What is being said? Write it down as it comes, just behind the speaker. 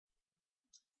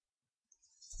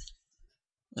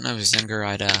When I was younger,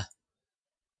 I'd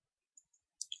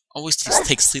always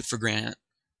take sleep for granted.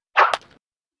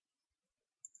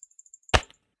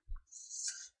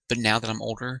 But now that I'm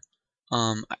older,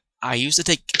 I used to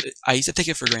take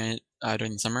it for granted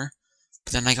during the summer.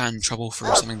 But then I got in trouble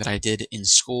for something that I did in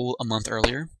school a month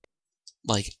earlier.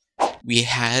 Like, we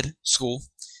had school,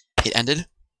 it ended,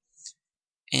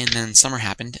 and then summer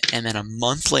happened, and then a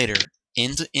month later,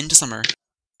 into summer,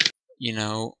 you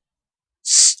know,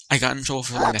 I got in trouble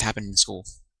for something that happened in school.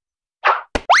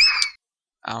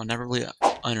 I'll never really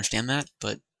understand that,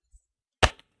 but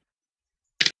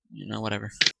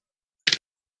whatever.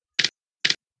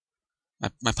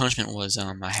 My punishment was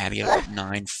I had to get up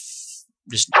at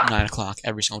just 9 o'clock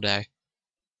every single day,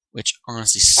 which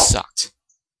honestly sucked.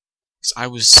 Because I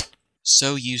was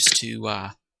so used to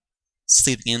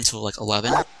sleeping until like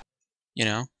 11,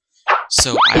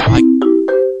 so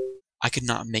I could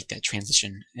not make that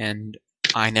transition, and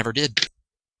I never did.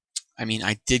 I mean,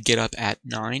 I did get up at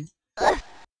 9,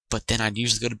 but then I'd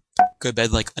usually go to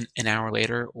bed like an hour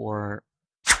later or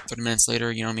 30 minutes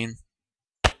later, you know what I mean?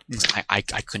 I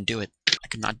couldn't do it. I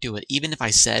could not do it. Even if I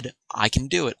said, I can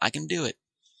do it, I can do it.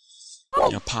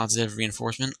 Positive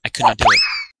reinforcement, I could not do it.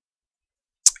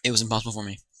 It was impossible for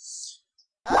me.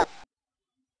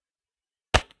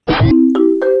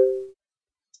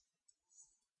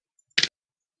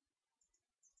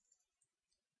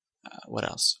 What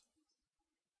else?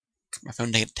 My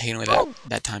phone taken away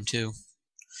that time too.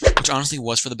 Which honestly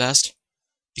was for the best,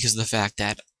 because of the fact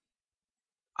that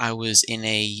I was in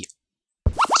a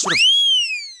sort of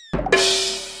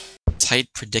tight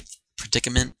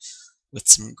predicament with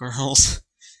some girls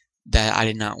that I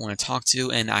did not want to talk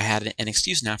to, and I had an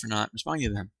excuse now for not responding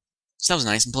to them. So that was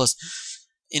nice, and plus,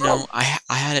 I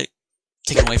had it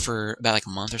taken away for about like a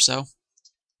month or so.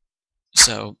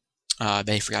 So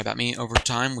they forgot about me over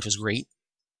time, which was great.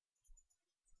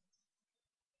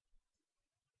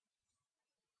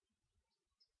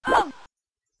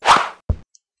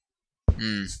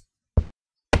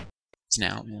 It's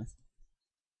now, yeah.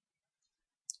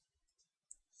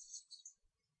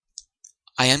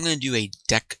 I am going to do a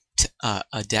deck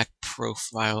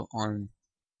profile on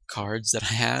cards that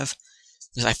I have,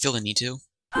 because I feel the need to.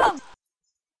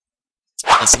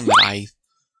 That's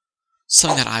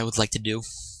something that I would like to do.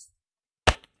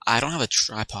 I don't have a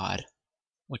tripod,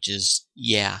 which is,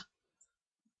 yeah.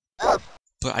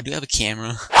 But I do have a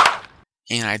camera,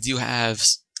 and I do have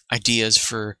ideas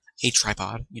for a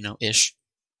tripod, ish.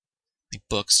 Like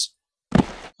books.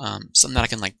 Something that I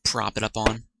can, like, prop it up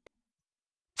on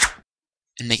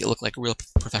and make it look like real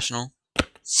professional.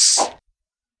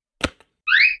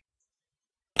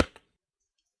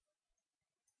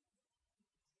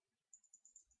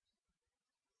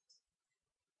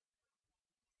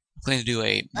 I'm planning to do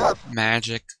a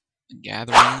Magic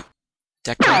Gathering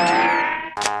deck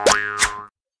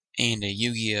and a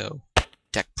Yu-Gi-Oh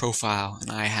deck profile, and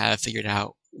I have figured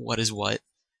out what is what.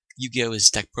 Yu-Gi-Oh is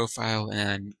deck profile,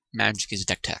 and Magic is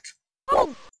deck tech.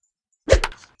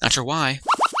 Not sure why.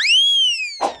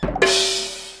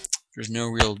 There's no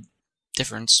real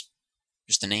difference,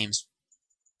 just the names.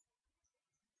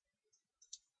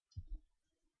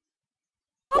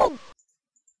 Oh,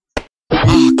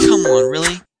 come on,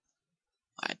 really?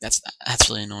 That's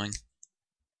really annoying.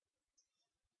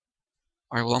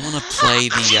 Alright, well, I'm gonna play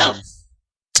the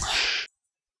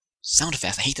sound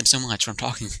effects. I hate them so much when I'm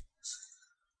talking.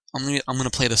 I'm gonna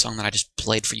play the song that I just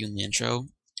played for you in the intro,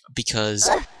 because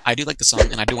I do like the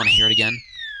song and I do want to hear it again.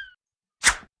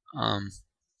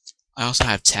 I also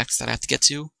have text that I have to get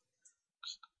to,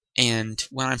 and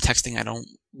when I'm texting, I don't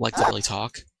like to really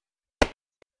talk,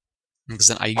 because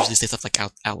then I usually say stuff like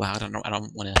out loud. I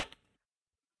don't want to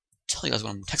tell you guys what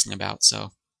I'm texting about,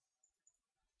 so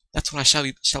that's what I shall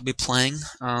be playing.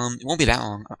 It won't be that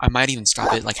long. I might even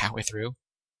stop it like halfway through.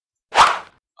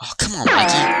 Oh, come on,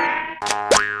 Mikey.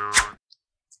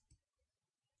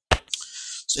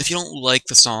 So if you don't like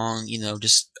the song,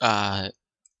 just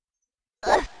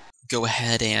go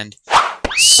ahead and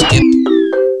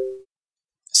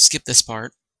skip this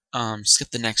part.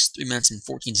 Skip the next 3 minutes and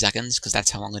 14 seconds, because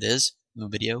that's how long it is in the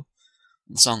video.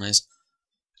 And the song is.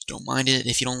 Don't mind it.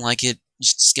 If you don't like it,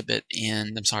 just skip it,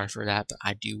 and I'm sorry for that, but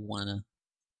I do want to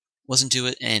listen to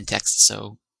it and text,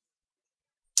 so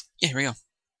yeah, here we go.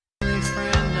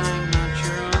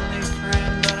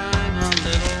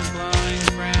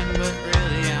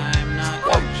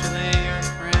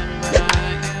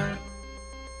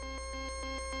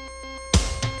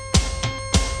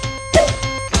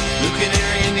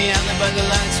 By the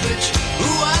light switch, who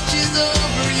watches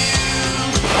over you?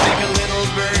 Make a little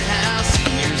birdhouse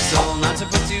in your soul, not to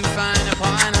put too fine a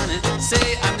pine on it.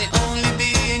 Say I'm the only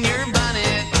bee in your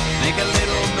bonnet.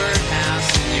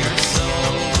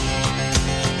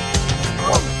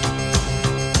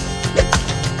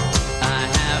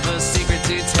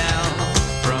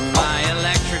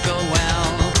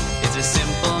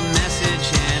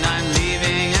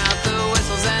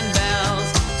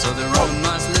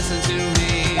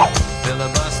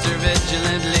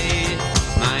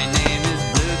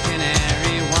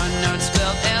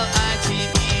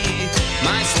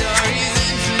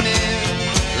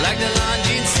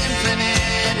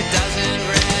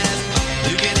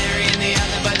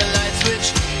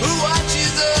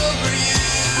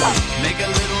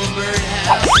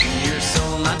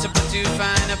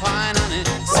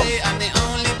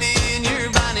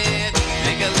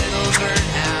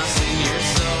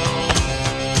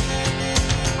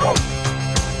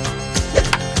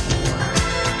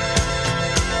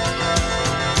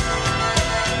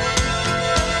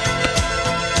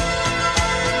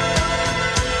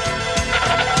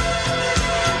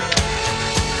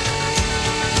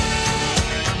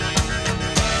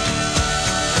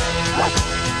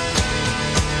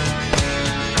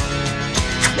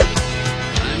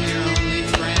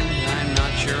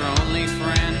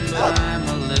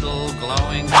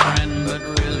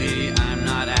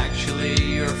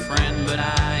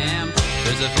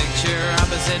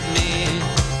 reminded me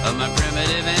of my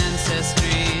primitive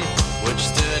ancestry, which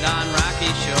stood on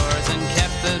rocky shores and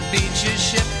kept the beaches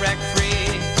shipwreck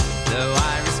free. Though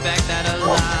I respect that a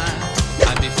lot,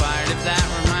 I'd be fired if that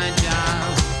were my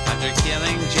job. After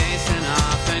killing Jason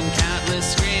off and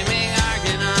countless screaming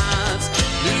Argonauts,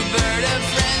 new bird of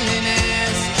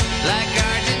friendliness, like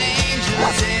guardian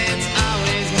angels, it's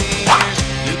always near.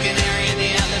 New canary in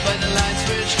the outlet by the light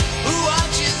switch, who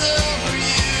watches over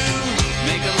you?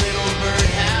 Make a little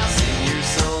birdhouse in your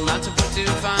soul, not to put too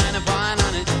fine a point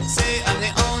on it. Say I'm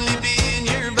the only bee in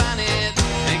your bonnet.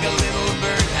 Make a little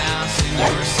birdhouse in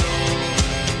your soul.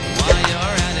 While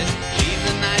you're at it, leave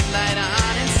the nightlight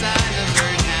on inside the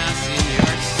birdhouse in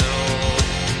your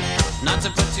soul. Not to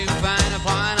put too fine a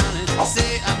point on it.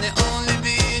 Say I'm the only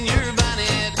bee in your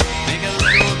bonnet. Make a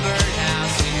little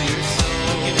birdhouse in your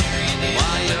soul.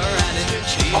 While you're at it,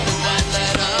 leave the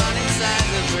nightlight on inside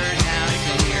the birdhouse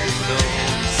in your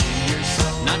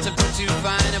soul. Not to put too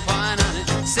fine a point on it.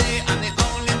 Say I'm the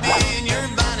only bee in your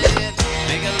bonnet.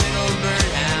 Make a little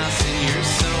birdhouse in your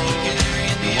soul.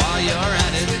 While you're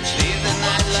at it, leave the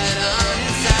nightlight on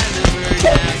inside the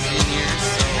birdhouse in your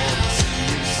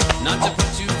soul. Not to put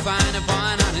too fine a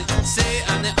point on it. Say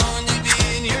I'm the only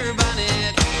bee in your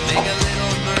bonnet. Make a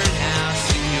little birdhouse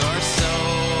in your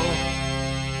soul.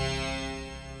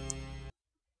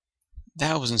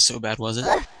 That wasn't so bad, was it?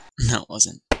 No, it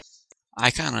wasn't.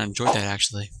 I kind of enjoyed that,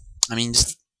 actually. I mean,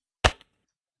 just the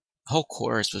whole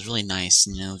chorus was really nice,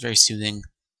 you know, very soothing,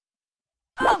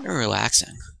 very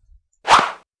relaxing.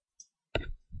 I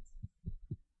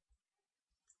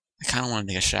kind of want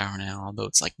to take a shower now, although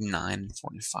it's like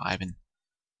 9:45, and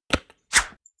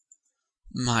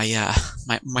my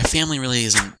family really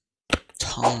isn't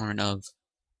tolerant of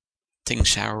taking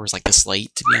showers like this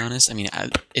late, to be honest. I mean,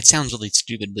 it sounds really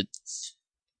stupid, but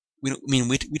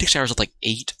we take showers at like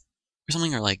 8 or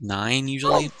something, or like 9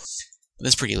 usually. But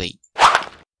that's pretty late.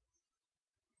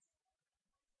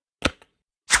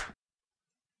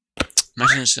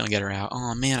 Imagine I'm just gonna get her out.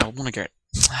 Oh man, I want to get.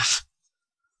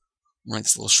 I want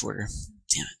this a little shorter.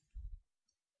 Damn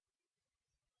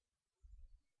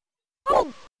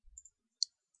it.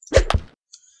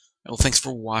 Well, thanks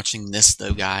for watching this,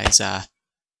 though, guys. Right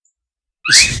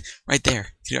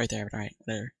there. See, right there. Right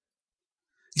there.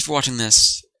 Thanks for watching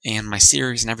this and my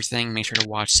series and everything. Make sure to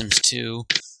watch Sims 2.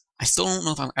 I still don't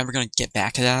know if I'm ever going to get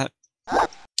back to that,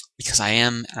 because I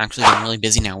am actually getting really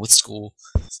busy now with school.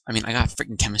 I mean, I got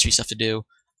freaking chemistry stuff to do.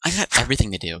 I got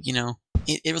everything to do, you know?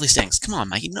 It really stinks. Come on,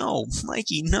 Mikey. No.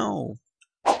 Mikey, no.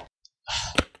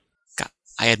 God,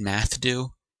 I had math to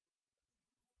do.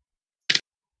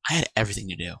 I had everything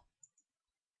to do.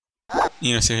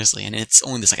 You know, seriously, and it's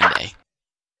only the second day.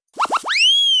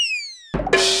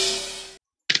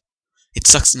 It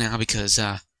sucks now because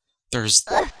there's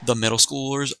the middle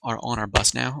schoolers are on our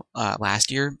bus now. Last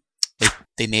year,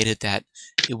 they made it that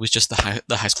it was just the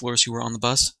high schoolers who were on the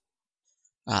bus,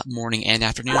 morning and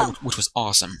afternoon, which was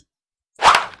awesome.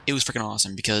 It was freaking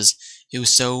awesome because it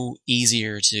was so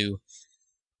easier to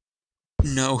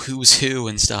know who's who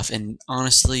and stuff. And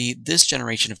honestly, this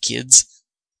generation of kids,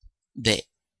 the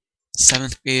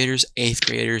 7th graders, 8th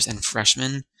graders, and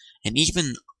freshmen, and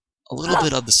even a little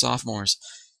bit of the sophomores,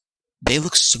 they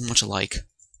look so much alike.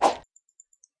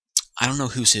 I don't know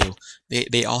who's who.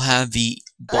 They all have the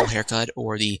bowl haircut,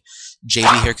 or the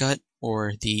JV haircut,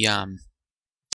 or the